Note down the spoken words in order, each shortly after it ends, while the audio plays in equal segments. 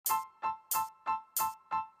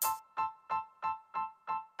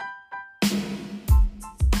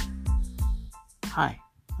Hi,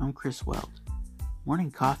 I'm Chris Weld.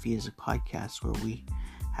 Morning Coffee is a podcast where we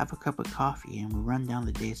have a cup of coffee and we run down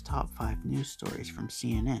the day's top 5 news stories from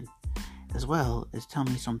CNN, as well as Tell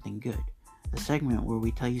Me Something Good, a segment where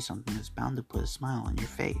we tell you something that's bound to put a smile on your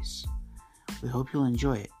face. We hope you'll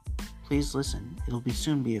enjoy it. Please listen. It'll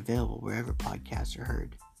soon be available wherever podcasts are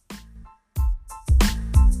heard.